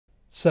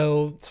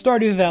So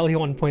Stardew Valley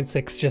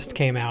 1.6 just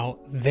came out.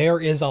 There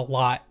is a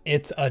lot.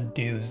 It's a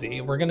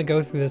doozy. We're gonna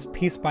go through this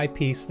piece by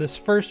piece. This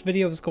first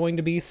video is going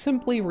to be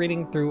simply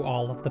reading through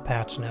all of the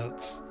patch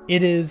notes.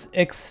 It is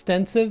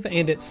extensive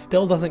and it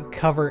still doesn't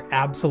cover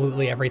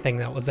absolutely everything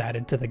that was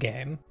added to the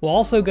game. We'll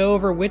also go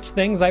over which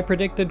things I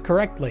predicted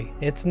correctly.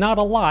 It's not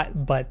a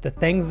lot, but the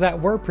things that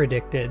were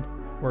predicted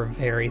were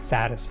very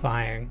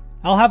satisfying.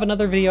 I'll have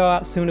another video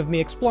out soon of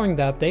me exploring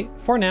the update.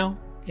 For now,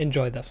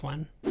 enjoy this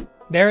one.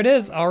 There it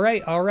is. All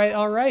right.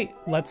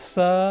 Let's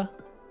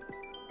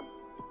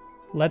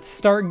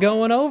start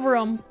going over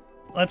them.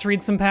 Let's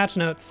read some patch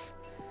notes.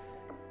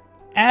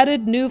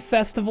 Added new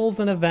festivals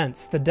and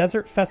events. The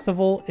Desert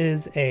Festival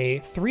is a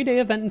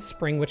 3-day event in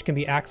spring which can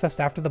be accessed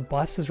after the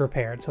bus is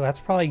repaired. So that's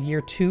probably year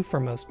 2 for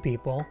most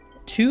people.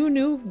 2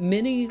 new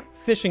mini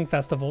fishing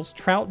festivals,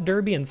 Trout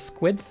Derby and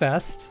Squid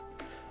Fest.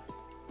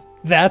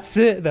 That's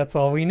it. That's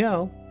all we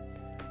know.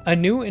 A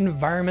new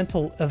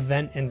environmental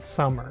event in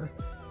summer.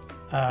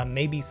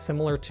 Maybe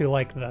similar to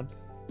like the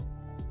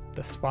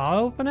spa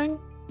opening.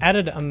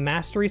 Added a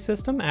mastery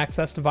system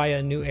accessed via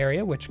a new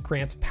area, which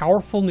grants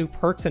powerful new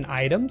perks and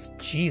items.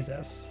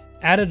 Jesus.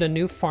 Added a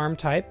new farm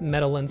type,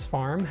 Meadowlands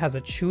Farm. Has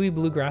a chewy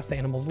bluegrass the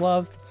animals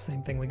love.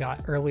 Same thing we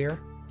got earlier.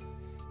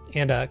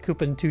 And a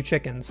coop and 2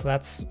 chickens, so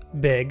that's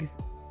big.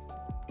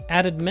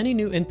 Added many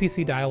new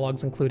NPC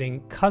dialogues,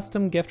 including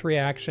custom gift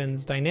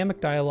reactions,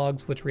 dynamic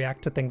dialogues which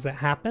react to things that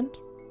happened,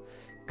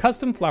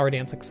 custom flower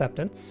dance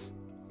acceptance,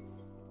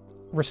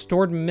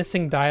 restored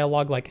missing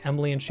dialogue like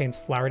Emily and Shane's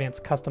flower dance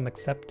custom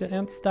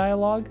acceptance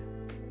dialogue,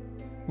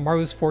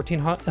 Maru's 14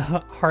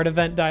 heart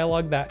event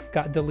dialogue that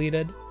got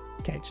deleted.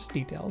 Okay, just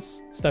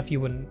details, stuff you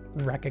wouldn't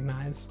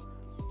recognize.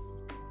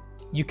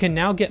 You can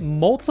now get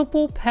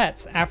multiple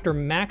pets after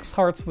max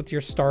hearts with your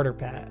starter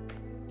pet.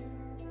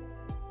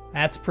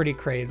 That's pretty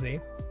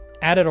crazy.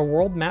 Added a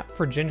world map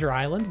for Ginger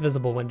Island,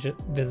 visible when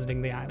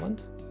visiting the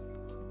island.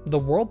 The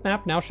world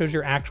map now shows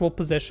your actual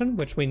position,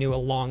 which we knew a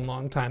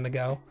long time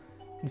ago,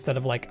 instead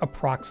of like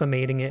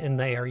approximating it in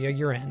the area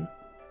you're in.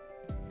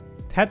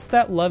 Pets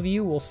that love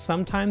you will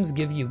sometimes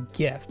give you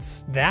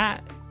gifts.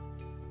 That's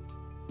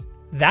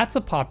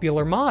a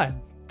popular mod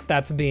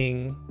that's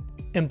being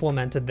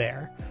implemented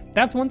there.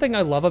 That's one thing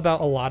I love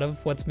about a lot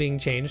of what's being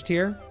changed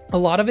here. A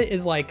lot of it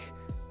is like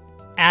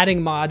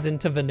adding mods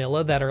into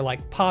vanilla that are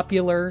like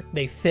popular,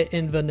 they fit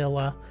in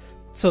vanilla,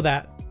 so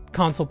that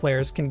console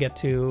players can get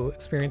to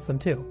experience them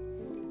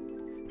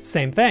too.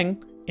 Same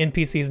thing,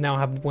 NPCs now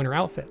have winter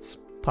outfits.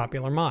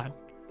 Popular mod.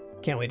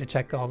 Can't wait to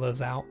check all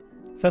those out.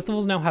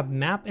 Festivals now have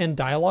map and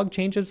dialogue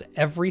changes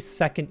every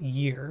second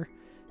year,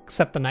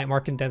 except the Night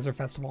Market and Desert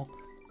Festival.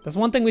 That's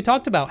one thing we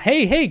talked about.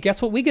 Hey,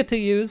 guess what we get to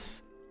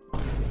use?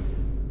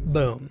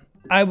 Boom.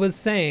 I was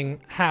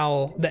saying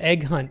how the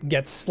egg hunt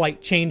gets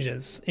slight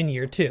changes in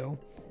year 2,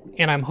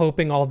 and I'm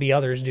hoping all the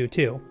others do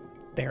too.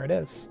 There it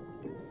is.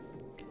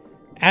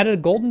 Added a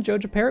golden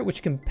Joja parrot, which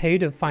you can pay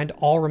to find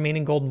all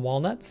remaining golden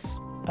walnuts.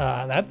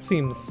 That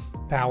seems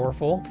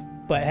powerful.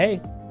 But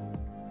hey,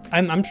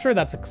 I'm sure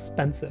that's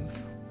expensive.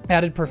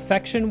 Added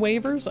perfection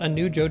waivers, a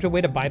new Joja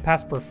way to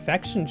bypass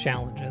perfection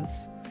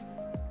challenges.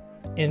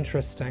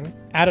 Interesting.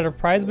 Added a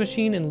prize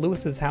machine in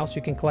Lewis's house.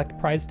 You can collect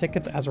prize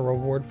tickets as a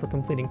reward for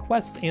completing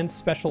quests and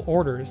special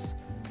orders,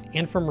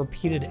 and from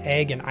repeated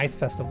egg and ice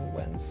festival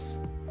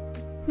wins.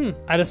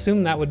 I'd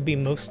assume that would be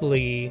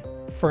mostly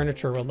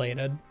furniture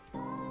related.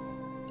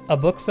 A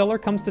bookseller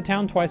comes to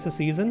town twice a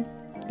season.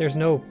 There's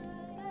no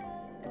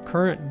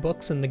current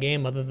books in the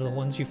game other than the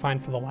ones you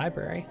find for the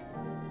library.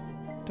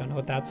 Don't know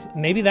what that's,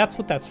 maybe that's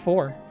what that's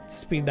for, to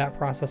speed that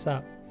process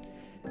up.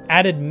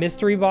 Added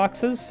mystery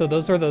boxes, so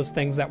those are those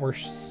things that were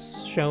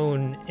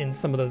shown in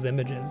some of those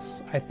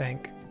images, I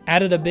think.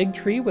 Added a big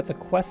tree with a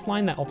quest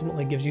line that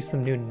ultimately gives you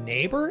some new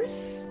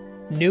neighbors,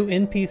 new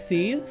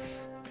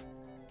NPCs.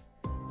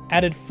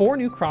 Added 4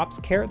 new crops,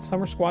 carrots,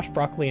 summer squash,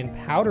 broccoli, and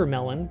powder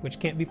melon, which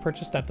can't be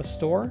purchased at the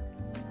store.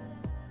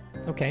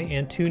 Okay,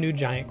 and 2 new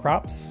giant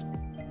crops.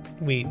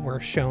 We were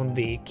shown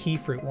the key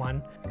fruit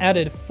one.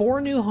 Added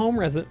 4 new home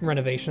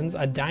renovations,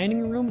 a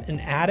dining room,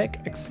 an attic,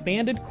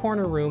 expanded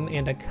corner room,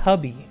 and a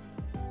cubby.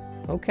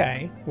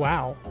 Okay,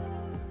 wow.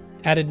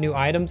 Added new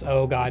items,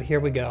 oh god, here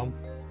we go.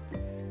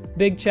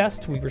 Big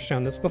chest, we were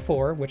shown this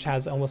before, which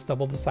has almost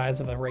double the size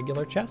of a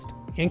regular chest,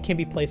 and can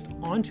be placed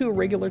onto a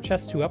regular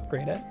chest to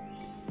upgrade it.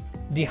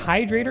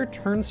 Dehydrator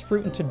turns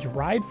fruit into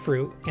dried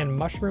fruit, and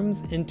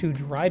mushrooms into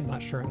dried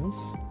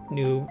mushrooms.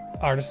 New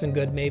artisan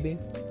good, maybe.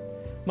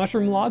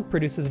 Mushroom log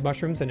produces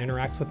mushrooms and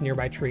interacts with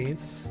nearby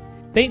trees.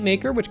 Bait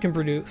maker, which can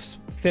produce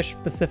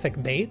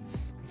fish-specific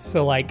baits.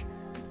 So like,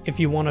 if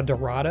you want a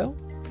Dorado.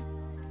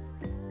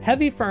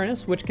 Heavy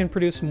furnace, which can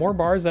produce more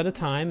bars at a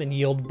time and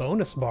yield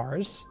bonus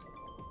bars.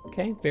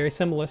 Okay, very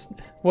similar.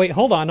 Wait,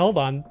 hold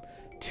on.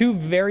 2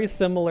 very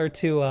similar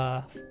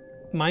to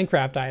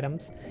Minecraft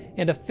items.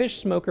 And a fish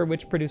smoker,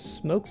 which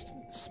produces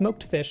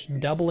smoked fish,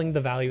 doubling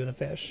the value of the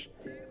fish.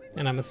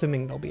 And I'm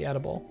assuming they'll be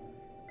edible.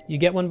 You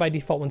get one by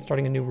default when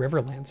starting a new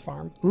Riverlands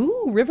farm.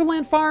 Ooh,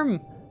 Riverland farm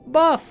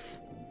buff.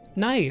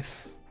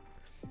 Nice.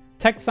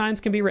 Text signs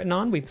can be written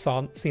on. We've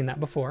seen that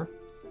before.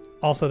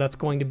 Also, that's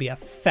going to be a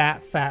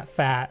fat.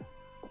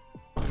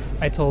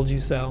 I told you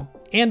so.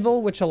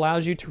 Anvil, which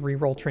allows you to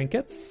reroll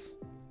trinkets.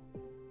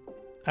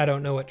 I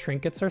don't know what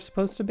trinkets are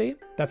supposed to be.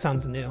 That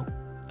sounds new.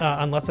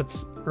 Unless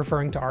it's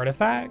referring to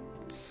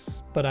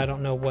artifacts, but I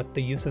don't know what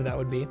the use of that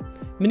would be.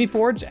 Mini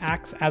Forge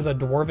acts as a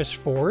dwarvish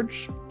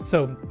forge,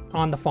 so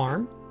on the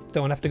farm.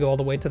 Don't have to go all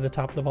the way to the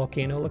top of the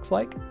volcano, looks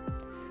like.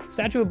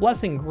 Statue of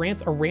Blessing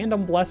grants a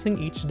random blessing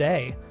each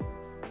day.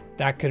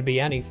 That could be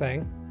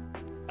anything.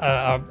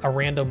 A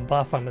random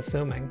buff, I'm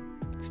assuming.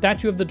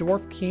 Statue of the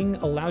Dwarf King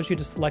allows you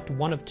to select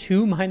one of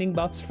 2 mining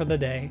buffs for the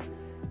day.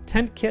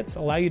 Tent kits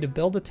allow you to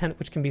build a tent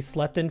which can be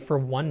slept in for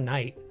 1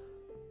 night.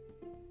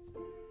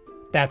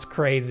 That's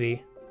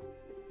crazy.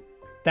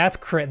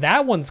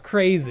 That one's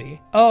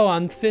crazy. Oh,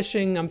 I'm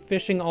fishing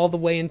all the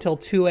way until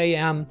 2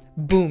 a.m.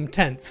 Boom,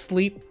 tent,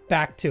 sleep,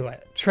 back to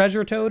it.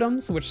 Treasure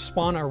totems, which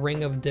spawn a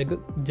ring of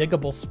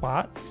diggable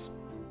spots.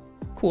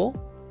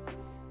 Cool.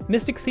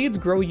 Mystic seeds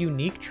grow a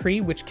unique tree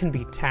which can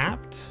be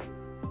tapped.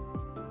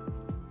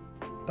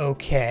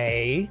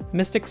 Okay.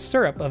 Mystic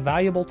syrup, a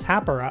valuable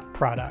tapper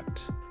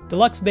product.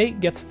 Deluxe bait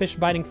gets fish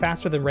biting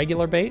faster than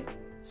regular bait.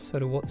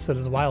 So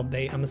does wild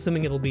bait. I'm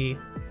assuming it'll be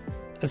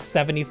a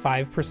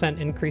 75%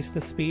 increase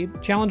to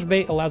speed. Challenge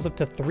bait allows up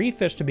to 3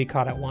 fish to be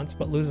caught at once,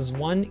 but loses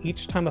 1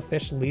 each time a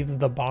fish leaves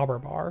the bobber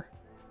bar.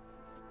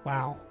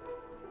 Wow.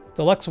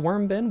 Deluxe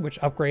worm bin,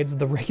 which upgrades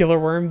the regular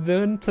worm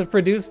bin to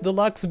produce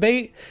deluxe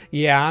bait.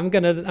 Yeah, I'm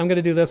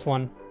gonna do this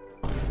one.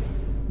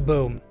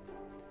 Boom.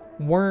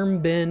 Worm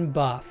bin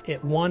buff.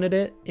 It wanted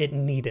it, it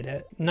needed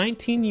it.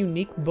 19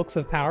 unique books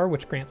of power,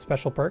 which grant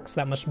special perks.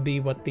 That must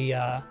be what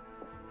the,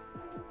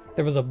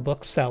 there was a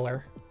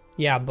bookseller.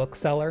 Yeah,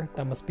 bookseller.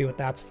 That must be what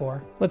that's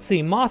for. Let's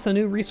see, moss, a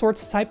new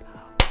resource type.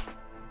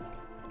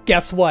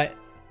 Guess what?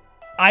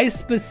 I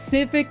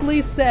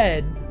specifically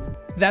said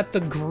that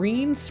the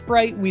green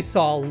sprite we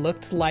saw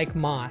looked like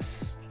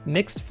moss.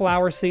 Mixed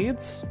flower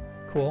seeds,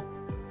 cool.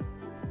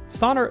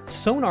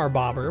 Sonar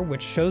bobber,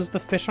 which shows the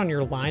fish on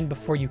your line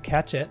before you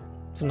catch it.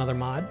 It's another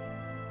mod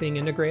being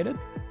integrated.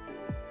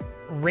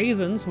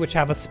 Raisins, which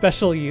have a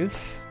special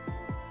use.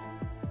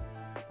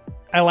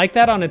 I like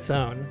that on its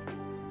own.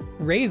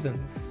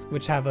 Raisins,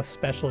 which have a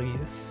special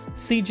use.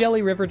 Sea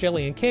jelly, river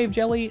jelly, and cave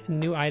jelly,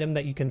 new item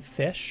that you can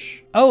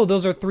fish. Oh,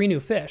 those are 3 new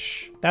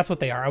fish. That's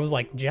what they are. I was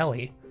like,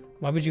 jelly.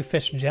 Why would you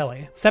fish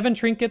jelly? 7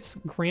 trinkets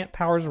grant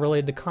powers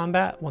related to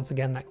combat. Once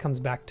again, that comes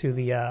back to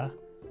the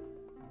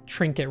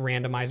trinket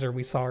randomizer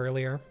we saw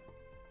earlier.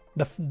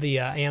 The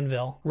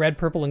anvil. Red,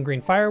 purple, and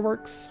green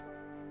fireworks.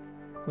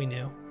 We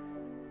knew.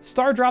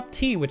 Star Drop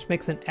Tea, which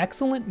makes an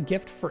excellent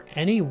gift for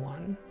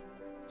anyone.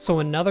 So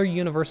another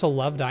universal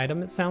loved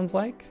item, it sounds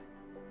like.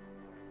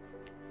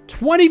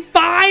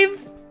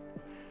 25?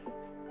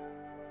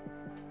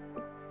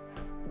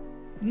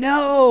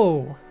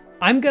 No!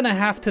 I'm gonna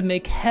have to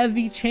make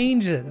heavy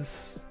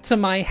changes to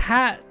my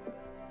hat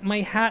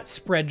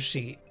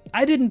spreadsheet.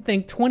 I didn't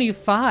think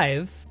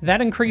 25.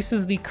 That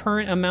increases the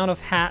current amount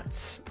of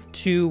hats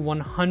to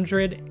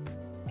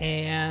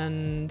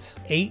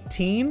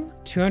 118.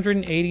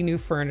 280 new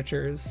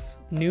furnitures.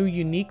 New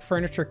unique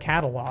furniture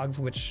catalogs,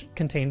 which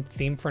contain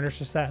themed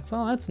furniture sets.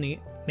 Oh, that's neat.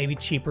 Maybe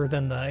cheaper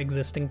than the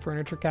existing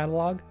furniture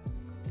catalog.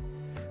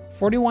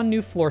 41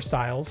 new floor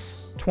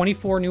styles.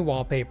 24 new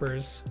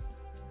wallpapers.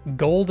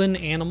 Golden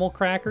animal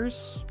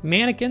crackers.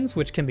 Mannequins,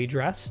 which can be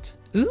dressed.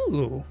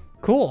 Ooh.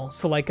 Cool,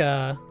 so like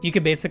you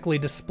could basically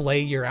display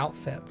your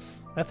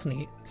outfits. That's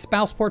neat.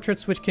 Spouse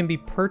portraits, which can be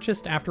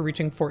purchased after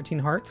reaching 14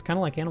 hearts, kind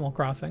of like Animal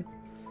Crossing.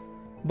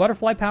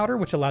 Butterfly powder,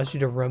 which allows you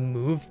to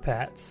remove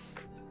pets.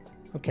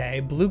 Okay,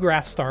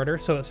 bluegrass starter,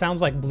 so it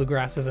sounds like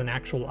bluegrass is an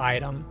actual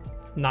item,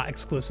 not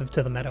exclusive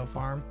to the meadow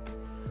farm.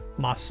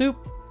 Moss soup,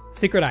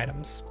 secret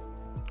items.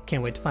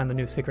 Can't wait to find the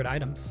new secret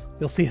items.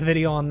 You'll see a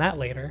video on that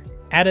later.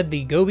 Added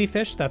the goby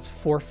fish, that's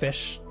 4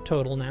 fish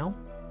total now.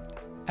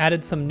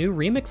 Added some new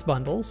remix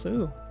bundles.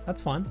 Ooh,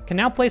 that's fun. Can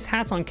now place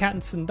hats on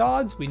cats and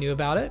dogs. We knew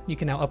about it. You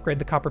can now upgrade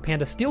the Copper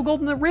Panda Steel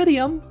Gold and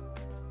Iridium.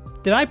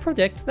 Did I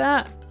predict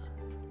that?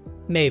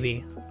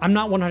 Maybe. I'm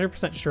not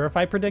 100% sure if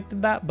I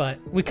predicted that, but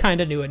we kind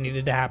of knew it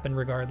needed to happen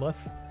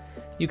regardless.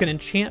 You can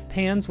enchant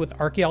pans with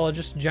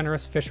Archaeologist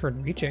Generous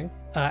Fishward Reaching.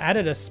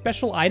 Added a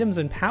special items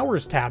and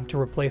powers tab to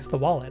replace the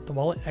wallet. The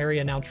wallet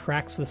area now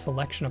tracks the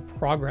selection of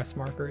progress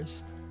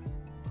markers.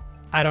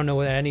 I don't know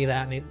what any of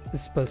that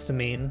is supposed to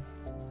mean.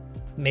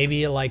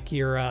 Maybe like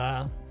your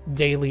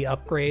daily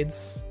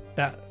upgrades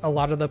that a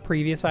lot of the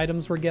previous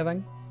items were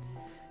giving.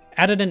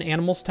 Added an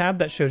animals tab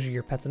that shows you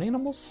your pets and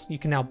animals. You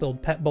can now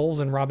build pet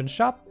bowls in Robin's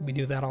shop. We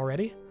do that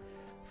already.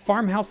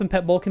 Farmhouse and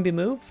pet bowl can be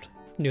moved.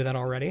 Knew that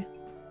already.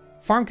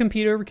 Farm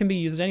computer can be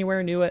used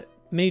anywhere. Knew it.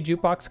 Mini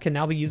jukebox can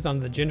now be used on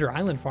the Ginger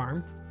Island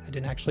farm. I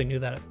didn't actually know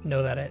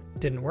that it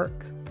didn't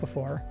work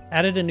before.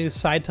 Added a new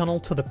side tunnel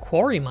to the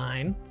quarry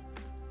mine.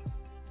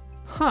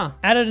 Huh.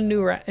 Added a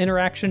new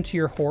interaction to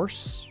your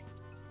horse.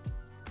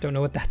 Don't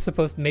know what that's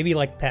supposed to, maybe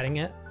like petting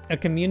it. A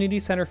community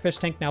center fish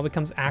tank now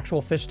becomes actual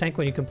fish tank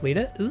when you complete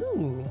it.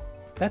 Ooh,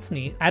 That's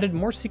neat. Added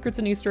more secrets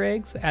and Easter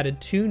eggs.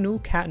 Added 2 new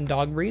cat and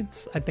dog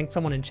breeds. I think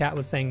someone in chat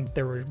was saying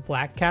there were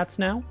black cats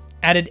now.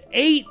 Added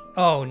 8.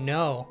 Oh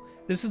no.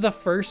 This is the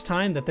first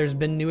time that there's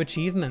been new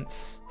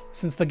achievements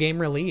since the game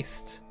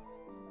released.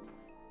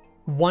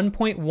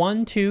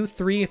 1.1, 2,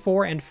 3,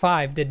 4, and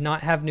 5 did not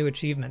have new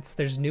achievements.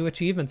 There's new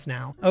achievements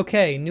now.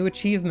 Okay, new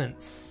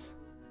achievements.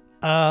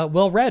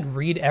 Well read,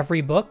 read every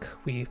book.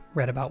 We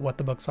read about what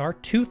the books are.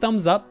 2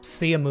 thumbs up,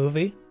 see a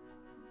movie.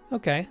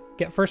 Okay,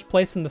 get first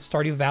place in the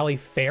Stardew Valley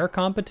Fair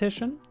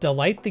competition.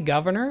 Delight the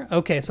governor.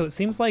 Okay, so it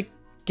seems like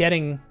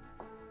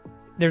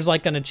there's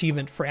like an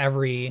achievement for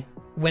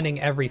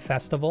winning every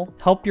festival.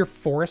 Help your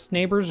forest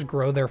neighbors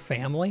grow their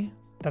family.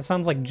 That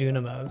sounds like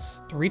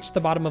Junimo's. To reach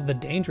the bottom of the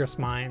dangerous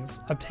mines,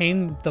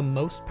 obtain the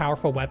most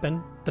powerful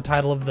weapon. The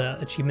title of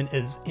the achievement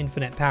is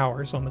Infinite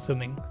Power, so I'm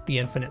assuming the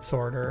Infinite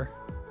Sword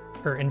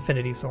or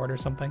Infinity Sword or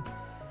something.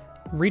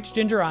 Reach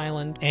Ginger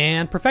Island,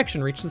 and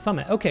Perfection, reach the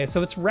summit. Okay,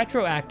 so it's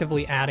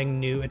retroactively adding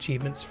new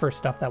achievements for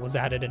stuff that was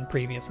added in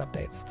previous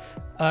updates.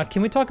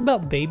 Can we talk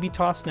about Baby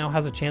Toss now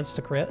has a chance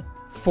to crit?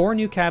 4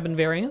 new cabin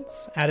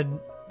variants, added,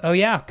 oh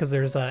yeah, because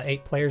there's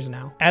 8 players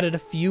now. Added a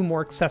few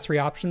more accessory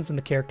options in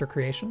the character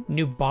creation.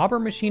 New bobber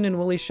machine in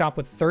Willie's shop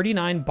with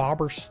 39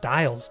 bobber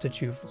styles to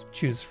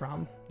choose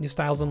from. New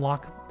styles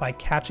unlock by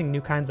catching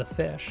new kinds of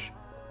fish.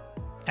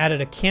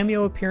 Added a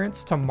cameo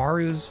appearance to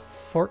Maru's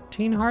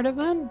 14 Heart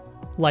event?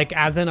 Like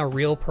as in a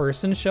real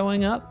person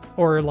showing up?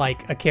 Or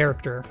like a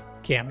character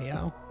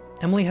cameo?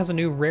 Emily has a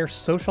new rare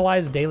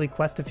socialized daily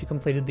quest if you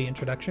completed the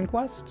introduction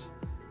quest?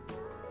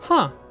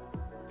 Huh.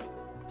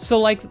 So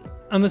like,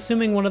 I'm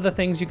assuming one of the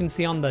things you can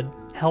see on the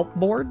help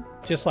board,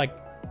 just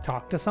like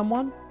talk to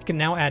someone. You can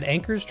now add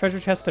anchors, treasure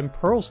chests, and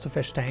pearls to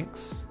fish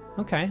tanks.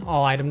 Okay,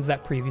 all items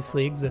that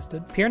previously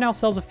existed. Pierre now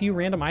sells a few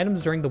random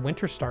items during the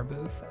Winter Star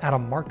booth at a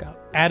markup.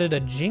 Added a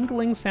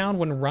jingling sound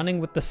when running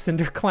with the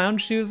Cinder Clown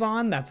shoes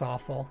on. That's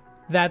awful.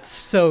 That's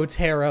so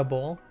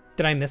terrible.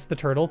 Did I miss the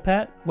turtle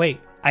pet?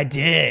 Wait, I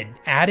did.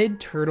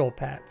 Added turtle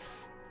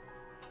pets.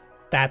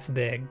 That's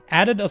big.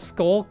 Added a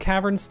skull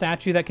cavern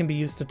statue that can be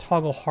used to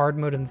toggle hard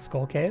mode in the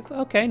skull cave.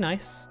 Okay,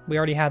 nice. We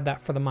already had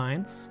that for the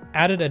mines.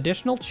 Added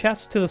additional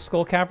chests to the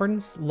skull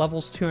caverns,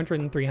 levels 200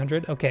 and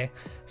 300. Okay,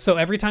 so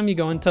every time you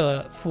go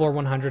into floor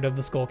 100 of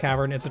the skull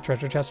cavern, it's a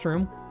treasure chest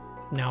room.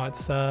 Now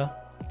it's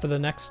for the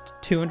next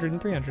 200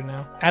 and 300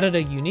 now. Added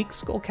a unique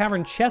skull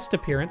cavern chest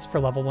appearance for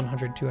level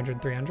 100,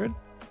 200, 300.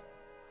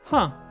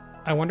 Huh,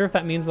 I wonder if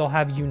that means they'll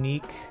have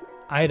unique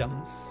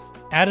items.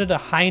 Added a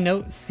high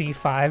note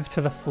C5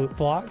 to the flute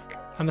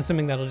block. I'm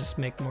assuming that'll just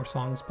make more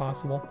songs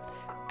possible.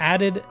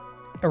 Added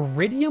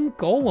iridium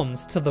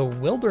golems to the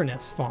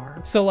wilderness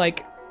farm. So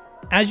like,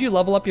 as you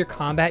level up your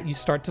combat, you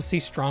start to see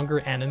stronger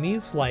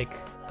enemies like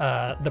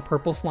the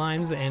purple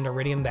slimes and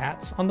iridium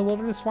bats on the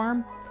wilderness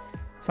farm.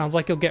 Sounds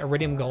like you'll get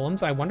iridium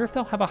golems. I wonder if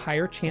they'll have a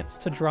higher chance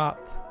to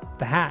drop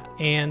the hat.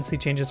 And see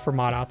changes for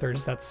mod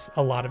authors. That's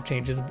a lot of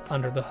changes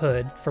under the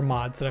hood for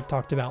mods that I've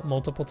talked about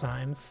multiple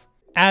times.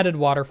 Added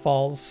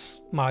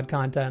waterfalls, mod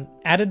content.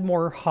 Added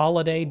more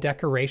holiday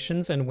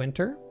decorations in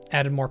winter.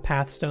 Added more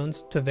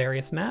pathstones to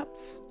various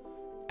maps.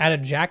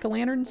 Added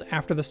jack-o'-lanterns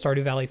after the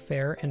Stardew Valley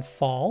Fair in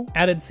fall.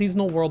 Added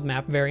seasonal world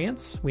map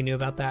variants. We knew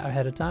about that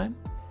ahead of time.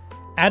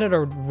 Added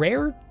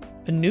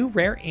a new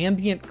rare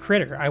ambient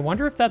critter. I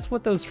wonder if that's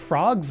what those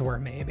frogs were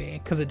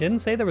maybe, because it didn't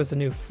say there was a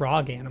new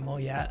frog animal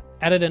yet.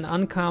 Added an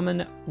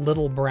uncommon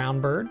little brown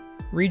bird.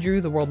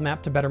 Redrew the world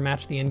map to better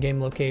match the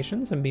in-game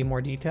locations and be more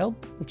detailed.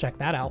 We'll check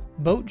that out.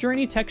 Boat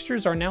journey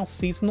textures are now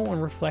seasonal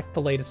and reflect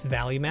the latest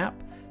valley map.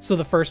 So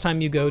the first time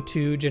you go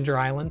to Ginger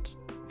Island,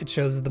 it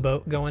shows the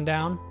boat going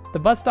down. The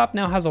bus stop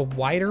now has a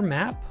wider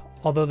map,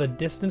 although the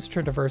distance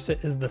to traverse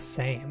it is the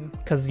same.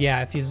 Because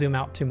yeah, if you zoom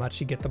out too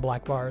much, you get the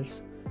black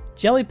bars.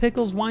 Jelly,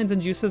 pickles, wines,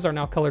 and juices are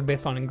now colored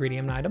based on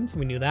ingredient items.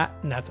 We knew that,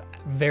 and that's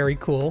very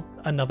cool.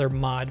 Another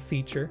mod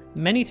feature.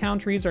 Many town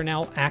trees are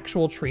now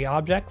actual tree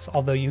objects,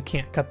 although you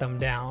can't cut them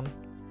down.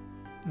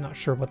 I'm not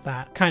sure what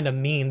that kind of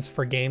means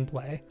for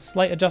gameplay.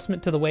 Slight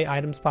adjustment to the way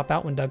items pop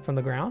out when dug from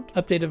the ground.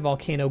 Updated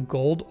volcano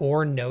gold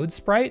ore node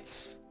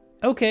sprites.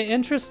 Okay,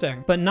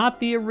 interesting, but not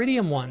the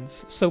iridium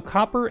ones. So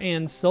copper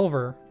and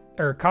silver,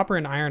 or copper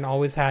and iron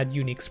always had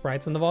unique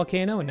sprites in the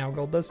volcano, and now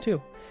gold does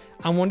too.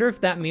 I wonder if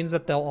that means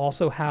that they'll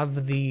also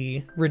have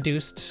the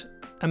reduced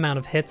amount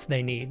of hits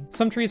they need.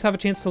 Some trees have a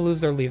chance to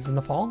lose their leaves in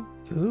the fall.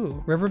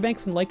 Ooh.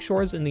 Riverbanks and lake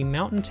shores in the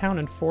mountain, town,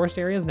 and forest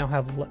areas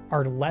now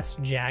are less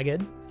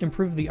jagged.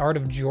 Improve the art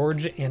of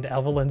George and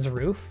Evelyn's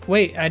roof.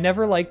 Wait, I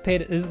never like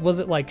was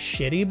it like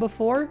shitty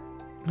before?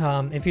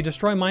 If you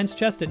destroy Mine's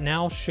chest, it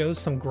now shows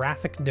some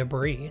graphics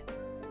debris.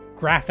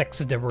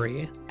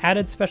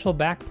 Added special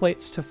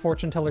backplates to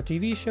Fortune Teller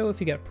TV show if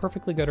you get a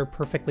perfectly good or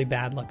perfectly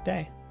bad luck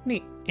day.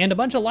 Neat. And a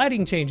bunch of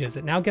lighting changes.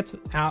 It now gets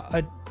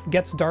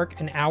dark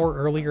an hour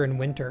earlier in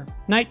winter.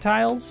 Night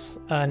tiles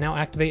now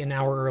activate an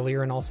hour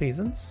earlier in all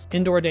seasons.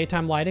 Indoor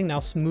daytime lighting now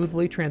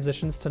smoothly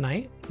transitions to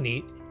night.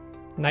 Neat.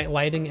 Night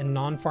lighting in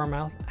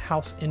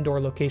non-farmhouse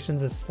indoor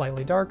locations is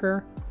slightly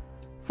darker.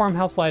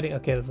 Farmhouse lighting,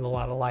 okay, this is a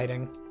lot of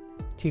lighting.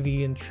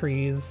 TV and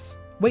trees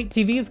Wait,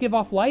 TVs give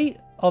off light?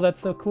 Oh, that's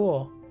so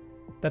cool.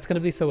 That's gonna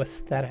be so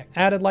aesthetic.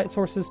 Added light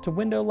sources to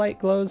window light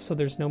glows, so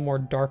there's no more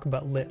dark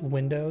but lit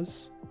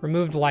windows.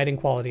 Removed lighting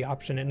quality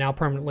option. It now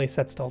permanently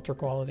sets to ultra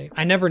quality.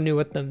 I never knew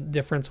what the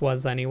difference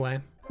was anyway.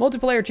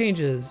 Multiplayer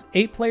changes.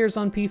 8 players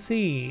on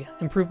PC.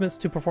 Improvements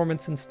to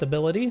performance and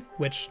stability,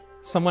 which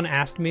someone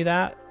asked me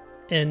that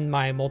in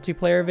my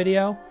multiplayer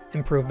video.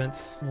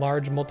 Improvements.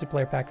 Large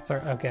multiplayer packets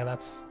are, okay,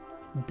 that's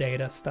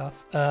data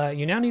stuff.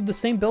 You now need the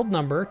same build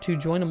number to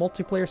join a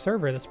multiplayer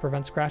server. This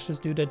prevents crashes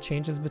due to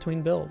changes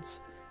between builds.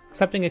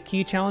 Accepting a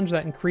key challenge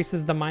that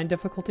increases the mine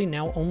difficulty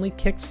now only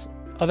kicks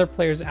other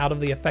players out of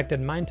the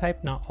affected mine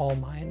type, not all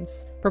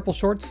mines. Purple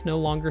shorts no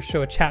longer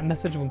show a chat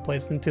message when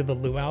placed into the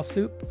luau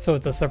soup, so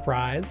it's a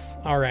surprise.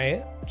 All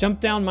right. Jump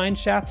down mine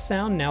shaft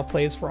sound now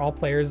plays for all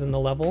players in the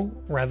level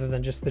rather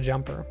than just the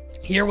jumper.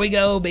 Here we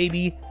go,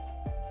 baby.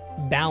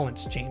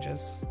 Balance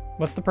changes.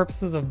 What's the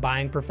purposes of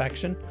buying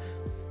perfection?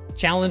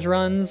 Challenge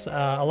runs.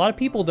 A lot of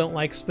people don't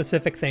like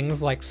specific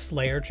things like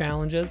Slayer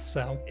challenges,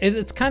 so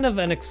it's kind of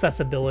an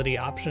accessibility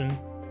option.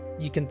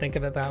 You can think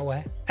of it that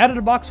way. Added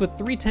a box with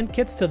 3 tent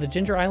kits to the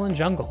Ginger Island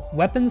jungle.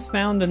 Weapons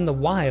found in the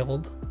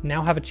wild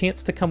now have a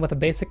chance to come with a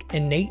basic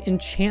innate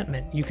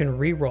enchantment. You can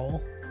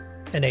re-roll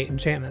innate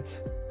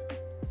enchantments.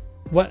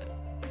 What?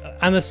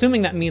 I'm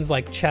assuming that means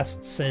like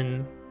chests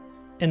in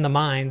the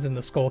mines in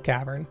the skull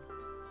cavern.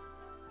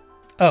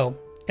 Oh,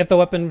 if the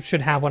weapon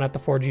should have one at the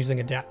forge using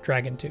a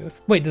dragon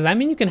tooth. Wait, does that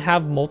mean you can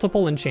have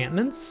multiple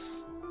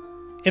enchantments?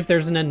 If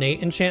there's an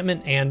innate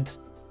enchantment and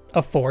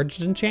a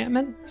forged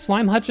enchantment?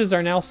 Slime hutches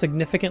are now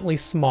significantly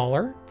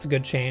smaller. It's a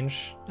good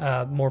change.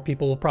 More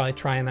people will probably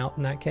try them out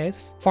in that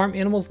case. Farm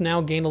animals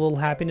now gain a little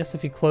happiness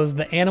if you close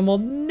the animal.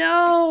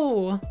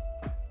 No!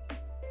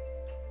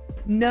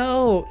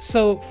 No!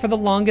 So for the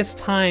longest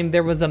time,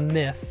 there was a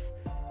myth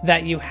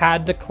that you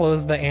had to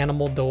close the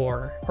animal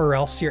door or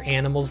else your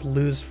animals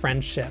lose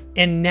friendship.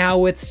 And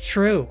now it's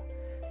true.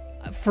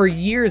 For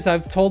years,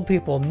 I've told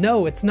people,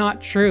 no, it's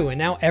not true. And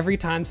now every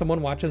time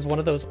someone watches one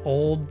of those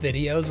old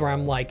videos where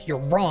I'm like, you're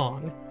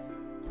wrong,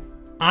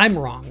 I'm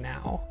wrong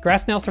now.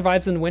 Grass now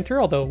survives in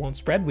winter, although it won't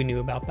spread. We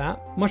knew about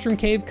that. Mushroom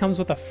Cave comes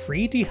with a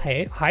free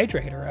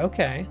dehydrator.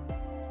 Okay.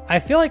 I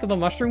feel like the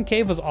Mushroom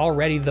Cave was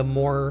already the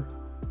more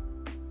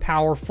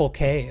powerful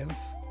cave.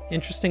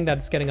 Interesting that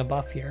it's getting a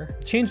buff here.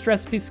 Changed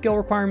recipe skill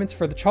requirements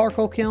for the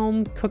charcoal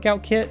kiln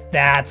cookout kit.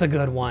 That's a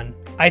good one.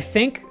 I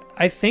think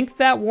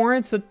that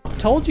warrants a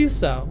told you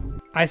so.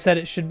 I said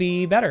it should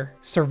be better.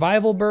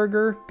 Survival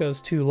burger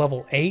goes to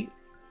level 8.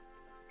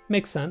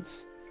 Makes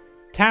sense.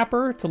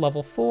 Tapper to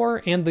level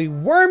 4 and the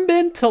worm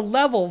bin to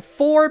level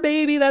 4,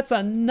 baby. That's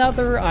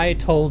another I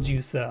told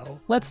you so.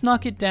 Let's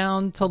knock it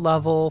down to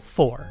level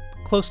 4.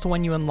 Close to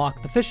when you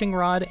unlock the fishing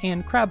rod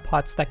and crab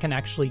pots that can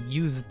actually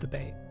use the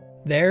bait.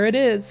 There it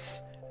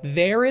is.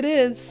 There it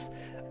is.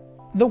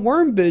 The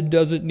worm bin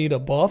doesn't need a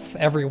buff,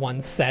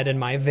 everyone said in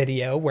my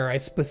video where I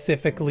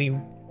specifically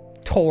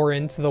tore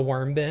into the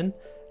worm bin.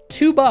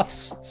 2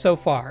 buffs so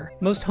far.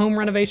 Most home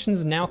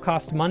renovations now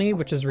cost money,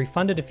 which is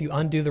refunded if you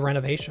undo the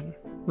renovation.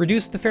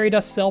 Reduce the fairy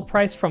dust sell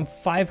price from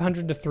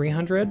 500 to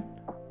 300.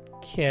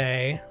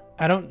 Okay.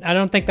 I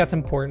don't think that's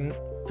important.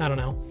 I don't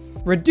know.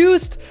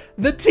 Reduced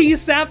the tea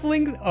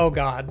sapling. Oh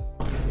God.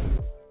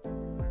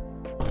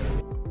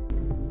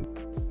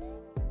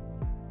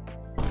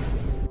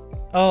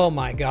 Oh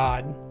my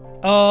God.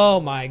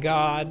 Oh my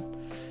God.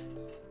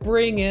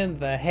 Bring in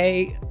the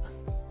hate.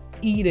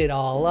 Eat it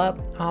all up.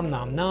 Om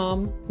nom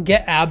nom.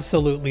 Get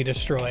absolutely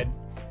destroyed.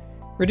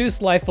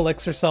 Reduce life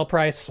elixir sell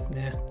price.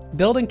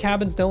 Building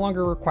cabins no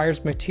longer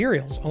requires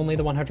materials, only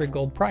the 100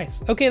 gold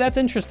price. Okay, that's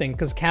interesting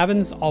because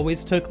cabins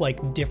always took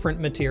like different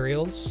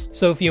materials.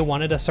 So if you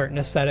wanted a certain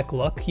aesthetic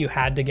look, you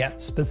had to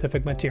get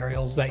specific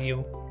materials that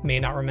you may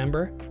not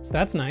remember. So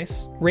that's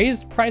nice.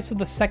 Raised price of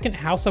the second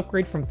house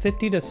upgrade from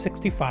 50 to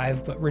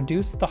 65, but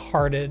reduced the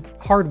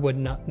hardwood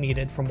nut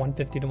needed from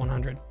 150 to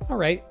 100. All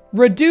right.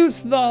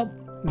 Reduce the,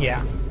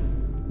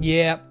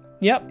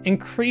 Yep.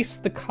 Increase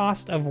the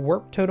cost of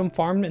warp totem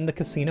farm in the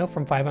casino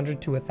from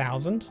 500 to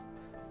 1,000.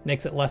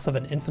 Makes it less of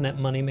an infinite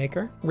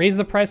moneymaker. Raise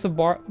the price of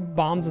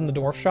bombs in the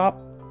dwarf shop.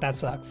 That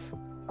sucks.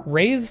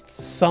 Raised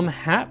some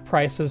hat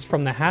prices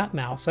from the hat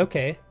mouse.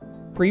 Okay.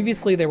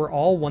 Previously, they were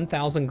all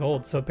 1,000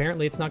 gold, so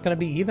apparently it's not going to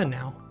be even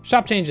now.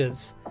 Shop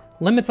changes.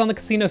 Limits on the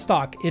casino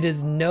stock. It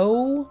is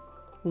no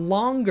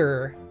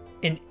longer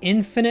an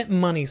infinite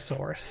money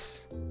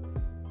source.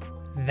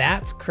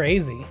 That's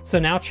crazy. So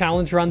now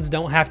challenge runs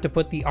don't have to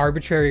put the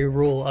arbitrary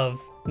rule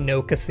of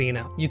no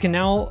casino. You can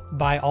now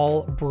buy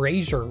all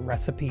brazier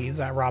recipes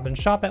at Robin's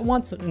shop at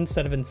once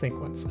instead of in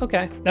sequence.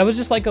 Okay, that was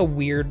just like a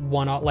weird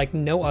one-off, like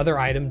no other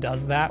item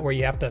does that where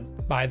you have to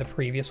buy the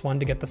previous one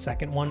to get the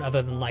second one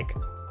other than like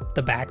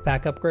the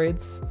backpack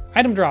upgrades.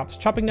 Item drops.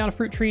 Chopping down a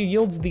fruit tree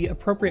yields the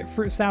appropriate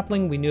fruit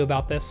sapling. We knew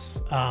about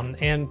this.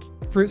 And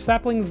fruit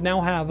saplings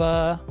now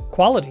have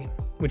quality,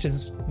 which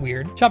is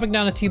weird. Chopping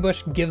down a tea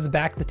bush gives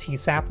back the tea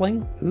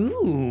sapling.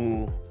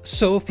 Ooh.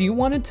 So if you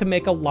wanted to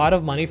make a lot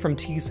of money from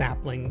tea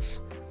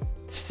saplings,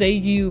 say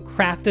you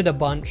crafted a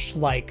bunch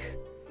like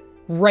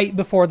right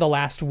before the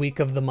last week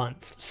of the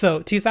month.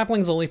 So tea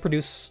saplings only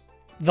produce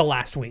the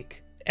last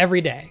week,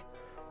 every day.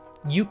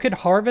 You could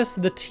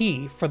harvest the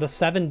tea for the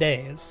 7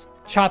 days,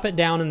 chop it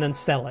down, and then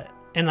sell it.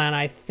 And then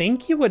I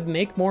think you would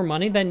make more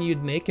money than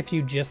you'd make if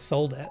you just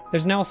sold it.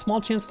 There's now a small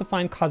chance to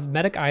find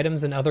cosmetic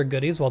items and other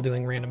goodies while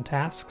doing random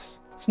tasks.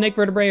 Snake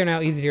vertebrae are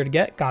now easier to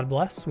get, God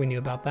bless, we knew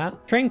about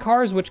that. Train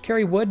cars which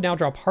carry wood now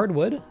drop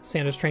hardwood.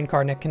 Santa's train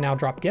car can now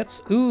drop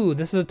gifts. Ooh,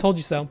 this is a told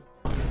you so.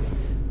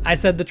 I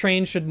said the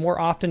train should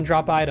more often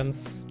drop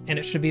items, and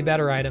it should be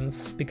better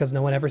items, because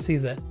no one ever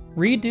sees it.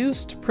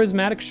 Reduced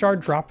prismatic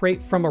shard drop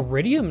rate from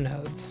iridium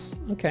nodes.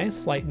 Okay,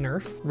 slight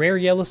nerf. Rare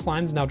yellow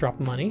slimes now drop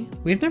money.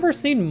 We've never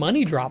seen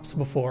money drops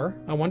before.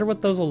 I wonder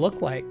what those will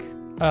look like.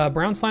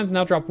 Brown slimes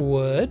now drop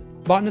wood.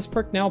 Botanist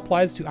perk now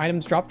applies to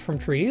items dropped from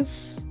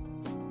trees.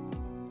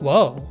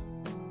 Whoa.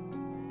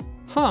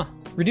 Huh.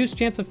 Reduced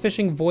chance of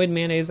fishing void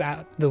mayonnaise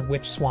at the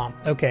witch swamp.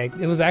 Okay,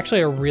 it was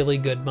actually a really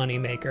good money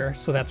maker,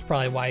 so that's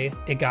probably why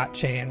it got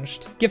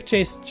changed. Gift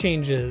chase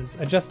changes.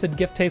 Adjusted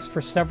gift taste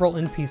for several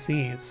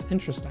NPCs.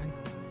 Interesting.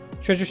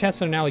 Treasure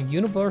chests are now a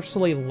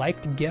universally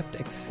liked gift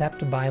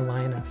except by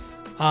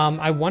Linus.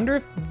 I wonder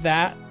if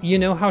that, you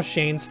know how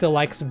Shane still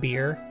likes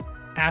beer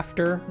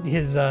after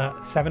his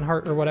 7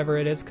 heart or whatever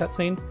it is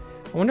cutscene?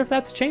 I wonder if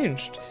that's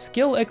changed.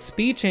 Skill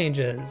XP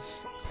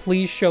changes.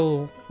 Please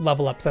show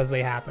level ups as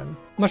they happen.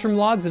 Mushroom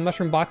logs and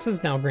mushroom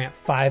boxes now grant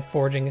 5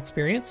 foraging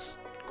experience.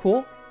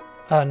 Cool.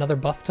 Another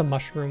buff to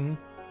mushroom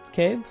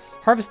caves.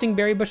 Harvesting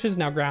berry bushes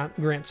now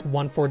grants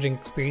 1 foraging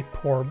experience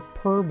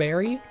per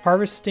berry.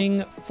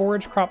 Harvesting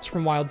forage crops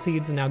from wild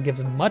seeds now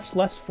gives much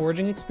less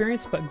foraging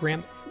experience, but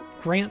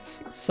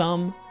grants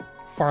some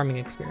farming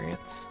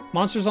experience.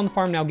 Monsters on the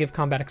farm now give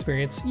combat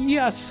experience.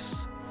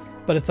 Yes,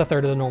 but it's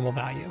 1/3 of the normal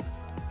value.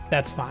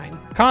 That's fine.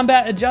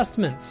 Combat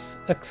adjustments.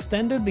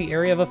 Extended the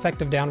area of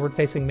effect of downward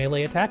facing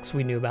melee attacks.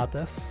 We knew about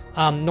this.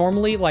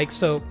 Normally,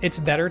 so it's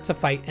better to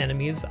fight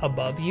enemies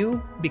above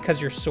you because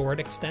your sword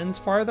extends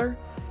farther,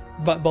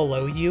 but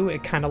below you,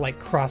 it kind of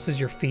crosses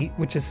your feet,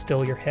 which is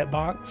still your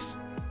hitbox.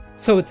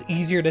 So it's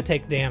easier to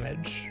take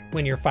damage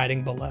when you're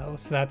fighting below.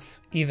 So that's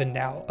evened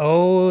out.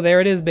 Oh,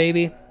 there it is,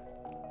 baby.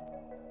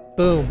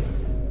 Boom.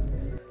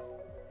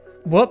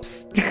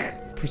 Whoops.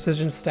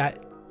 Precision stat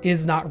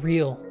is not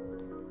real.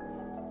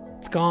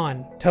 It's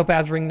gone.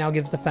 Topaz ring now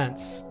gives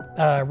defense.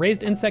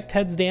 Raised insect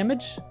heads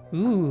damage.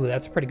 Ooh,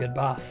 that's a pretty good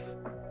buff.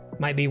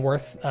 Might be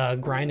worth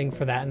grinding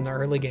for that in the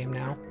early game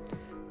now.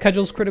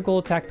 Cudgel's critical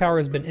attack power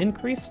has been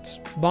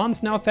increased.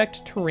 Bombs now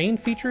affect terrain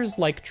features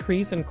like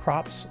trees and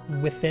crops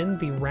within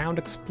the round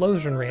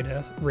explosion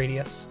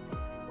radius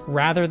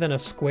rather than a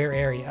square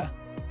area.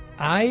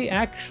 I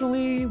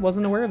actually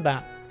wasn't aware of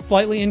that.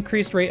 Slightly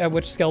increased rate at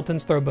which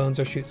skeletons throw bones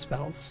or shoot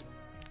spells.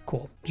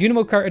 Cool.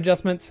 Junimo Kart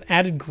adjustments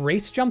added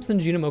grace jumps in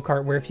Junimo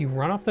Kart where if you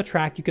run off the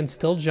track, you can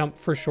still jump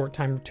for a short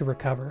time to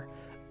recover.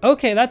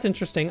 Okay, that's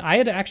interesting. I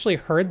had actually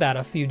heard that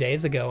a few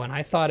days ago and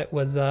I thought it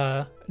was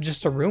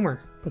just a rumor,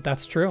 but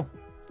that's true.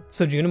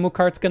 So Junimo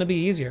Kart's gonna be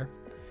easier.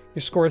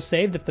 Your score is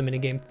saved if the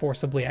minigame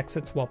forcibly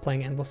exits while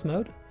playing endless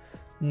mode.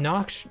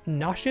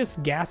 Nauseous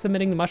gas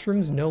emitting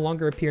mushrooms no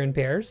longer appear in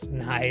pairs.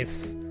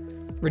 Nice.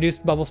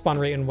 Reduced bubble spawn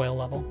rate and whale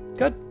level.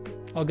 Good.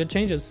 All good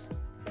changes.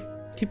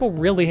 People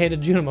really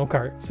hated Junimo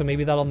Kart, so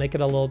maybe that'll make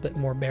it a little bit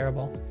more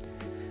bearable.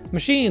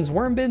 Machines,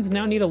 worm bins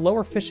now need a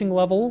lower fishing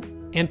level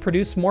and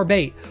produce more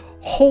bait.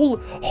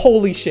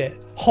 Holy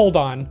shit. Hold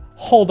on.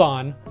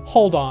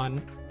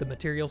 The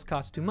materials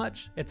cost too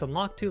much, it's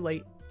unlocked too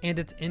late, and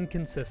it's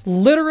inconsistent.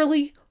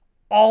 Literally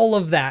all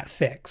of that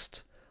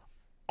fixed.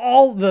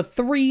 All the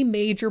 3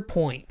 major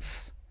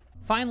points.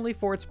 Finally,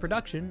 for its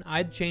production,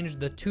 I'd changed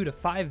the 2 to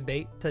 5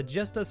 bait to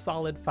just a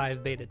solid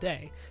 5 bait a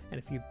day. And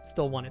if you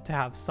still want it to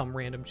have some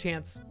random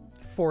chance,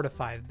 4 to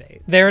 5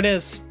 bait. There it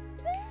is.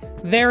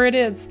 There it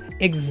is.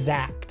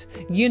 Exact.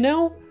 You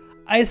know,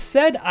 I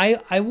said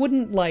I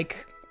wouldn't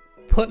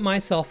put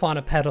myself on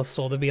a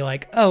pedestal to be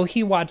like, oh,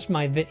 he watched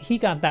my he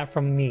got that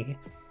from me.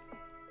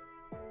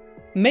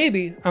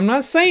 Maybe, I'm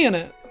not saying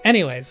it.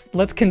 Anyways,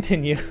 let's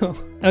continue.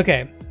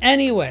 Okay,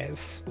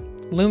 anyways.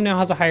 Loom now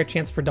has a higher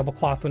chance for double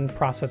cloth when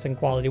processing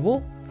quality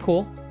wool.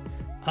 Cool.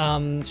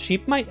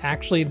 Sheep might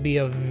actually be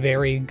a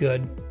very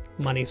good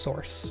money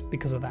source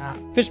because of that.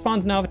 Fish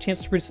spawns now have a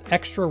chance to produce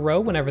extra roe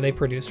whenever they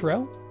produce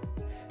roe.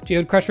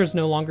 Geode crushers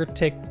no longer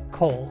take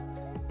coal.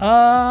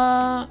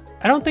 I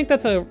don't think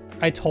that's a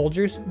I told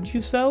you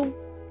so,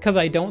 because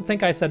I don't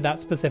think I said that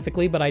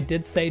specifically, but I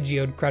did say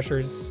geode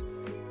crushers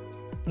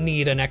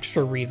need an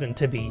extra reason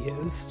to be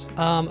used.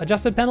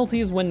 Adjusted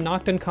penalties when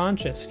knocked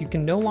unconscious. You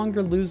can no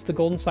longer lose the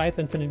golden scythe,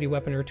 infinity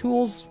weapon, or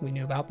tools. We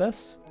knew about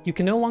this. You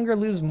can no longer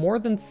lose more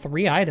than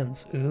 3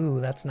 items. Ooh,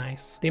 that's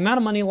nice. The amount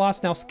of money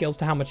lost now scales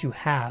to how much you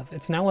have.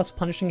 It's now less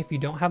punishing if you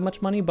don't have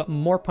much money, but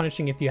more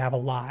punishing if you have a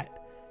lot.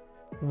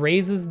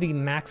 Raises the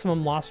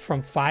maximum lost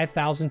from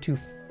 5,000 to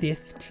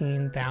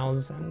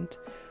 15,000.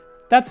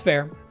 That's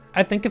fair.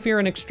 I think if you're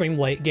in extreme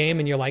late game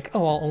and you're like,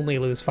 oh, I'll only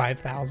lose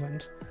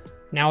 5,000.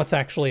 Now it's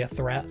actually a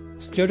threat.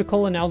 Joja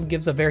Cola now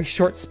gives a very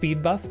short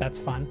speed buff. That's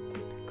fun.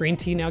 Green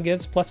tea now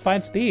gives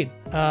 +5 speed.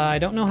 I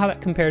don't know how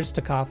that compares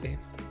to coffee.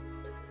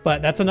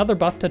 But that's another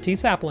buff to tea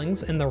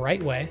saplings in the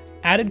right way.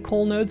 Added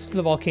coal nodes to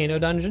the volcano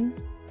dungeon.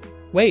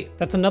 Wait,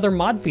 that's another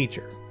mod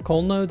feature.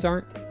 Coal nodes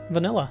aren't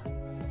vanilla.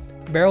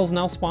 Barrels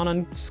now spawn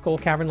on skull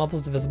cavern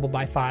levels divisible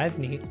by 5,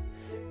 neat.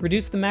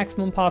 Reduce the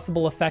maximum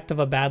possible effect of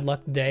a bad luck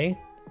day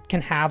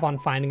can have on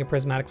finding a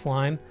prismatic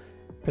slime.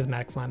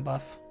 Prismatic slime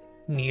buff.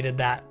 Needed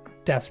that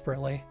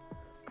desperately.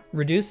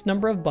 Reduce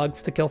number of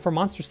bugs to kill for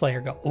Monster Slayer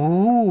go.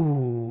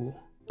 Ooh.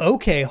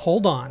 Okay,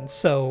 hold on.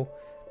 So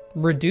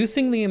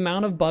reducing the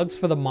amount of bugs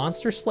for the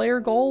Monster Slayer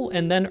goal,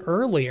 and then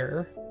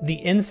earlier, the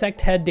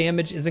insect head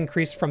damage is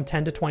increased from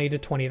 10 to 20 to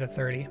 20 to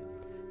 30.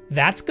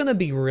 That's gonna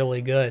be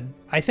really good.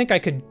 I think I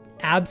could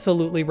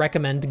absolutely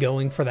recommend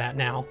going for that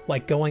now,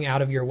 like going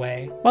out of your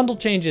way. Bundle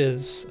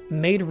changes,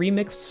 made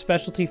remixed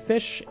specialty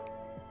fish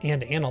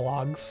and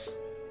analogs.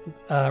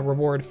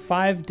 Reward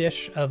 5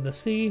 dish of the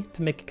sea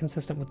to make it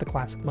consistent with the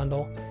classic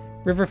bundle.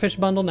 Riverfish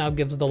bundle now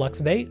gives deluxe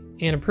bait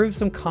and improves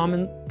some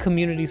common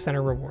community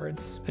center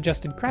rewards.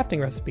 Adjusted crafting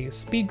recipes.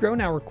 Speed grow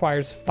now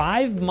requires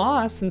 5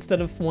 moss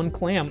instead of 1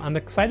 clam. I'm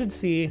excited to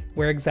see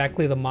where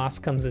exactly the moss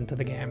comes into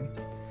the game.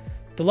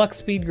 Deluxe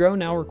speed grow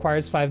now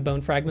requires 5 bone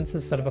fragments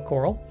instead of a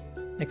coral.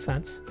 Makes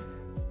sense.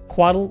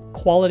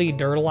 Quality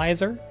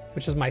dirtilizer,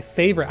 which is my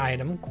favorite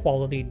item,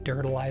 quality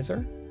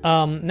dirtilizer.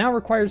 Now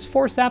requires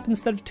 4 sap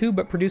instead of 2,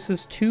 but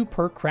produces 2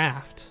 per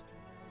craft.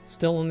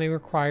 Still only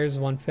requires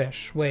 1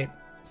 fish. Wait,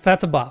 so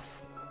that's a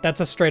buff. That's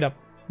a straight up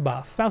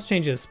buff. Spouse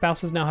changes.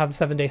 Spouses now have a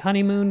 7-day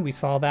honeymoon. We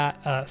saw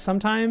that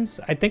sometimes.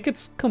 I think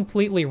it's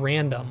completely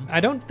random. I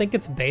don't think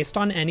it's based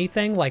on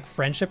anything like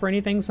friendship or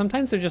anything.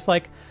 Sometimes they're just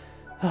like,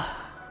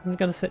 I'm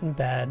gonna sit in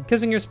bed.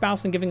 Kissing your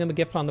spouse and giving them a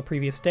gift on the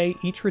previous day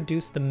each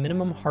reduce the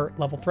minimum heart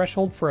level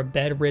threshold for a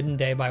bed-ridden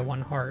day by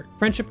 1 heart.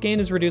 Friendship gain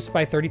is reduced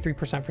by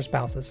 33% for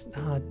spouses.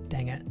 Ah,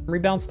 dang it.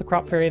 Rebalance the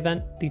crop fairy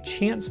event. The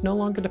chance no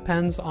longer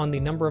depends on the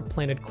number of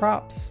planted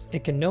crops.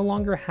 It can no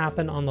longer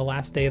happen on the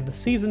last day of the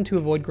season to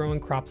avoid growing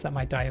crops that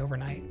might die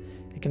overnight.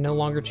 It can no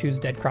longer choose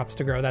dead crops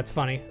to grow. That's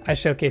funny. I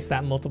showcased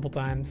that multiple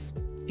times.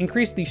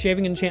 Increase the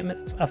shaving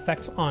enchantment's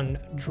effects on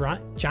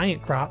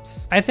giant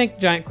crops. I think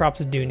giant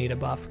crops do need a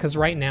buff, because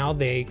right now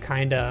they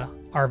kinda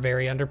are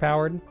very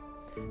underpowered.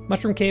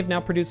 Mushroom Cave now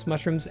produces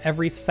mushrooms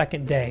every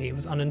 2nd day. It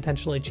was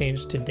unintentionally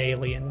changed to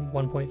daily in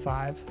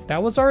 1.5.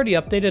 That was already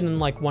updated in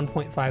like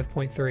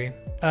 1.5.3.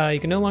 You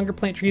can no longer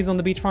plant trees on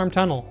the beach farm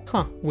tunnel.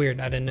 Huh,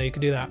 weird, I didn't know you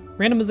could do that.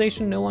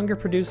 Randomization no longer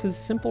produces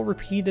simple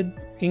repeated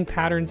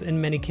patterns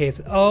in many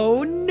cases.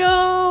 Oh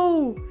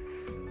no!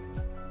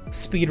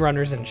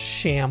 Speedrunners in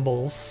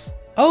shambles.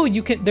 Oh,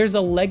 there's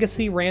a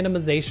legacy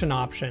randomization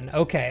option.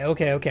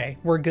 Okay,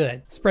 we're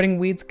good. Spreading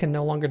weeds can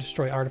no longer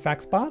destroy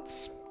artifact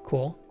spots.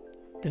 Cool.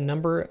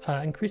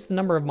 Increase the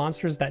number of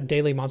monsters that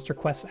daily monster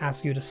quests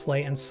ask you to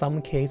slay in some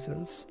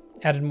cases.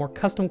 Added more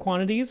custom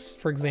quantities,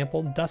 for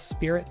example, dust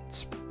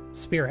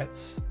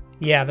spirits.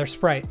 Yeah, they're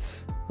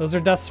sprites. Those are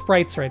dust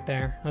sprites right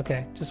there.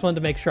 Okay, just wanted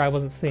to make sure I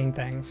wasn't seeing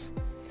things.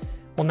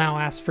 Will now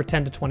ask for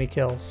 10 to 20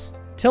 kills.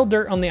 Till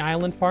dirt on the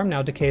island farm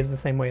now decays the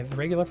same way as the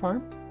regular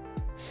farm.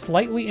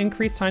 Slightly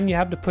increased time you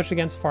have to push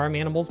against farm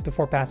animals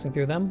before passing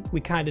through them. We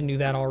kind of knew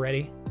that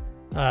already.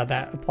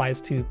 That applies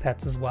to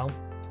pets as well.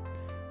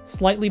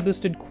 Slightly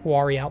boosted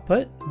quarry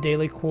output.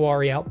 Daily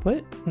quarry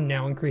output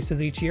now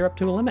increases each year up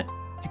to a limit.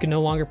 You can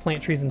no longer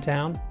plant trees in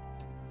town.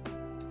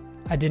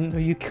 I didn't know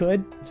you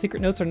could.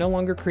 Secret notes are no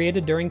longer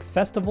created during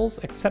festivals,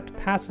 except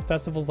passive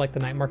festivals like the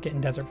Night Market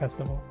and Desert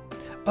Festival.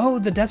 Oh,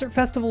 the Desert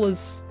Festival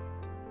is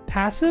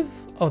passive?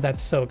 Oh,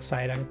 that's so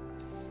exciting.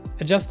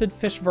 Adjusted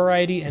fish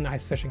variety and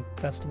ice fishing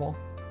festival.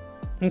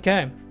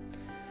 Okay.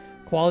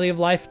 Quality of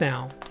life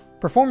now.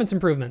 Performance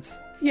improvements.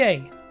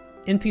 Yay.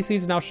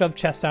 NPCs now shove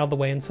chests out of the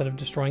way instead of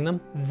destroying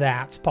them.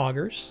 That's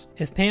poggers.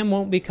 If Pam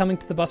won't be coming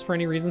to the bus for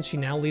any reason, she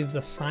now leaves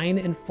a sign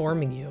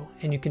informing you,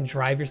 and you can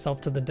drive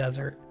yourself to the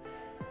desert.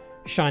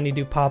 Shiny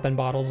do poppin'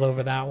 bottles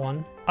over that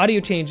one. Audio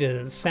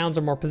changes. Sounds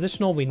are more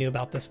positional. We knew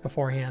about this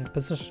beforehand.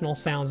 Positional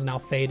sounds now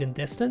fade in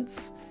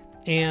distance.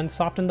 And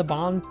soften the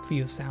bomb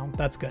fuse sound.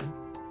 That's good.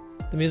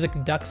 The music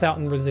ducks out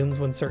and resumes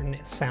when certain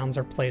sounds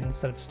are played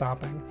instead of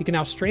stopping. You can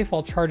now strafe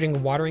while charging a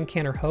watering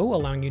can or hoe,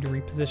 allowing you to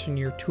reposition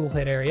your tool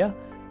hit area.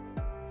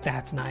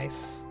 That's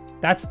nice.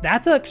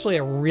 That's actually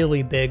a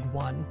really big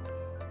one.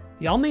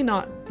 Y'all may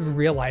not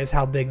realize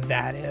how big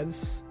that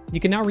is. You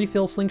can now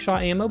refill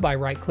slingshot ammo by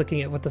right-clicking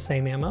it with the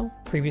same ammo.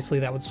 Previously,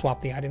 that would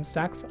swap the item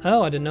stacks.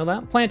 Oh, I didn't know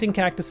that. Planting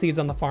cactus seeds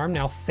on the farm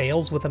now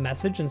fails with a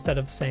message instead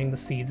of saying the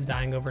seeds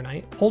dying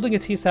overnight. Holding a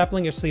tea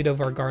sapling or seed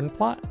over a garden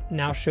plot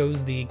now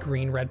shows the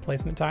green-red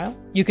placement tile.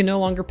 You can no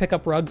longer pick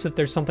up rugs if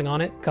there's something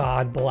on it.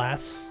 God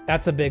bless.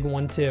 That's a big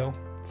one too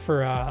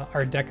for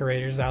our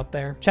decorators out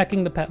there.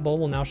 Checking the pet bowl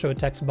will now show a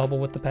text bubble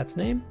with the pet's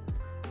name.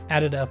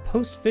 Added a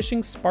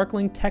post-fishing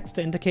sparkling text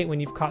to indicate when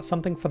you've caught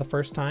something for the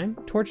first time.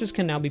 Torches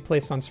can now be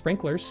placed on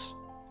sprinklers.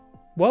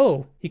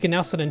 Whoa! You can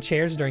now sit in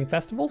chairs during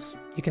festivals.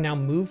 You can now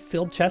move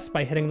filled chests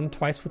by hitting them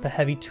twice with a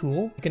heavy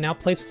tool. You can now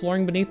place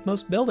flooring beneath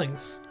most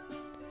buildings.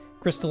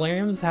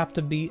 Crystallariums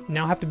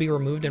now have to be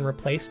removed and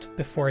replaced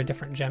before a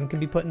different gem can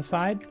be put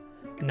inside.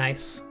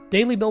 Nice.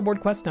 Daily billboard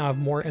quests now have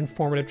more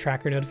informative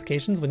tracker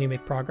notifications when you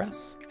make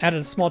progress. Added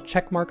a small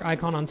checkmark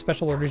icon on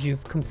special orders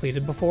you've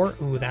completed before.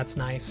 Ooh, that's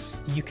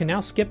nice. You can now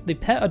skip the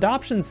pet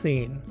adoption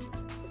scene.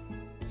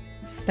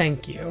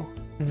 Thank you.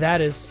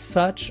 That is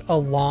such a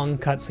long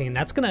cutscene.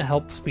 That's gonna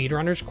help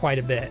speedrunners quite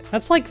a bit.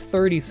 That's like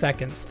 30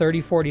 seconds,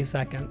 40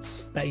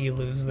 seconds that you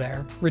lose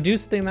there.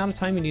 Reduce the amount of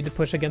time you need to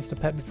push against a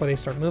pet before they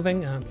start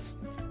moving.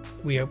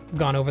 We have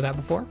gone over that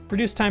before.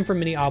 Reduce time for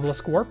mini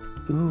obelisk warp.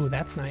 Ooh,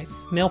 that's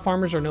nice. Male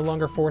farmers are no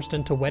longer forced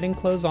into wedding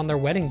clothes on their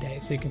wedding day,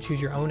 so you can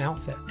choose your own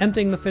outfit.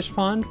 Emptying the fish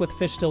pond with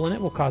fish still in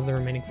it will cause the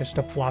remaining fish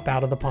to flop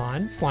out of the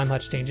pond. Slime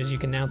hutch changes. You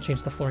can now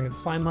change the flooring of the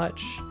slime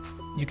hutch.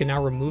 You can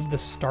now remove the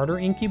starter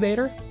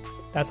incubator.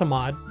 That's a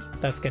mod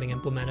that's getting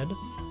implemented.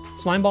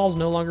 Slime balls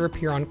no longer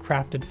appear on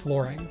crafted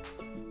flooring.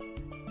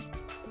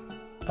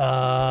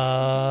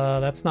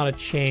 That's not a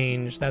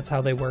change. That's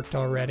how they worked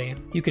already.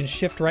 You can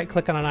shift right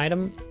click on an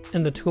item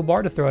in the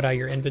toolbar to throw it out of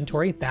your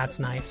inventory. That's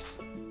nice.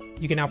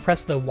 You can now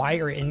press the Y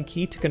or N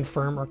key to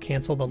confirm or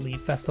cancel the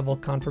Leave Festival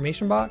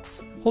confirmation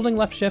box. Holding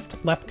left shift,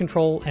 left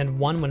control, and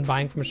 1 when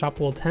buying from a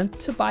shop will attempt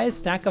to buy a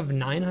stack of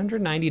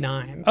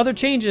 999. Other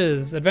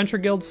changes. Adventure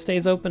Guild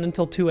stays open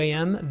until 2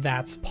 a.m.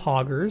 That's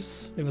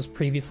poggers. It was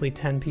previously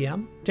 10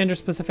 p.m.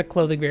 Gender-specific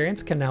clothing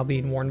variants can now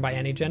be worn by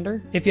any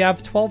gender. If you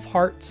have 12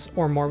 hearts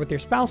or more with your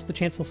spouse, the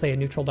chance they'll say a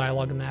neutral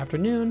dialogue in the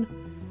afternoon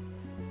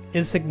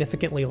is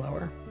significantly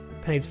lower.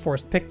 Penny's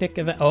forced picnic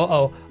event.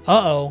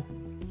 Uh-oh.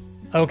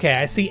 Okay,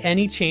 I see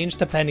any change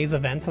to Penny's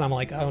events and I'm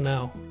like, oh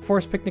no.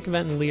 Forced picnic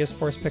event and Leah's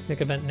forced picnic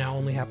event now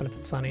only happen if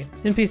it's sunny.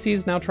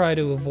 NPCs now try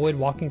to avoid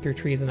walking through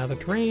trees and other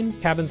terrain.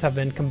 Cabins have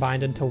been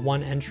combined into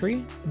one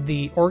entry.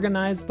 The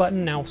organize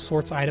button now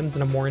sorts items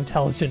in a more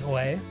intelligent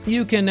way.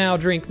 You can now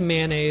drink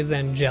mayonnaise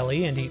and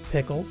jelly and eat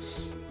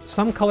pickles.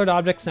 Some colored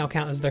objects now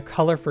count as their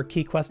color for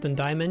key quest and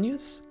die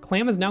menus.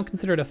 Clam is now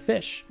considered a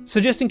fish.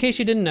 So just in case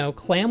you didn't know,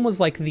 clam was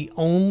like the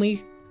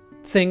only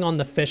thing on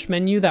the fish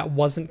menu that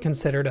wasn't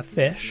considered a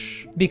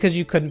fish because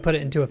you couldn't put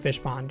it into a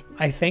fish pond.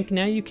 I think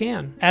now you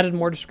can. Added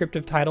more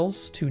descriptive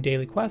titles to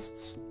daily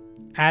quests.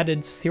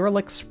 Added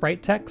Cyrillic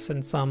sprite text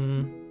and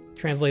some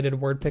translated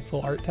word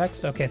pixel art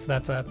text. Okay, so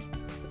that's a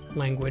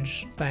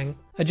language thing.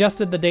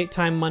 Adjusted the date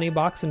time money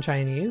box in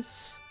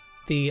Chinese.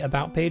 The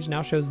about page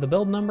now shows the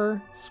build number.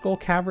 Skull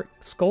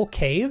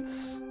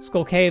Caves?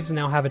 Skull Caves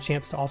now have a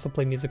chance to also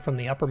play music from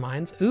the upper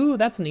mines. Ooh,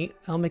 that's neat.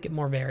 I'll make it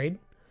more varied.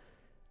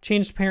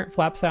 Changed parent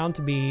flap sound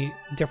to be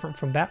different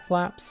from bat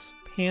flaps.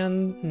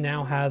 Pan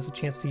now has a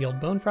chance to yield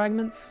bone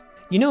fragments.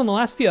 You know, in the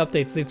last few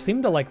updates, they've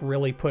seemed to like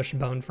really push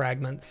bone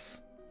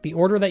fragments. The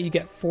order that you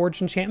get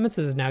forged enchantments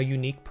is now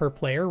unique per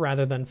player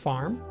rather than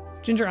farm.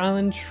 Ginger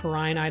Island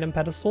shrine item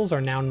pedestals are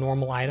now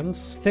normal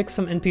items. Fix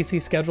some NPC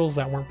schedules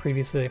that weren't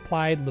previously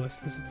applied. Lewis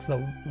visits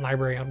the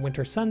library on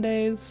winter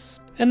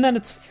Sundays. And then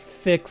it's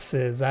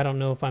fixes. I don't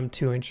know if I'm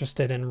too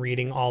interested in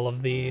reading all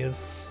of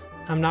these.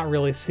 I'm not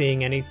really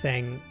seeing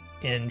anything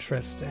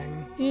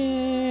interesting.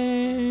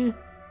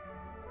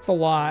 It's a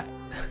lot.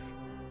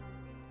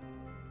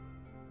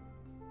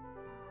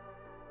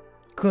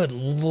 Good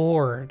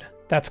Lord.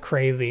 That's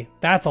crazy.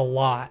 That's a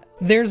lot.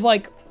 There's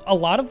like a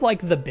lot of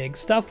like the big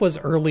stuff was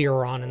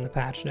earlier on in the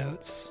patch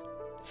notes.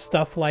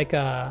 Stuff like,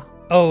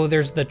 oh,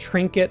 there's the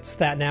trinkets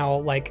that now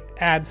like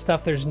add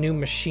stuff. There's new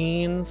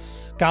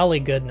machines. Golly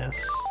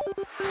goodness.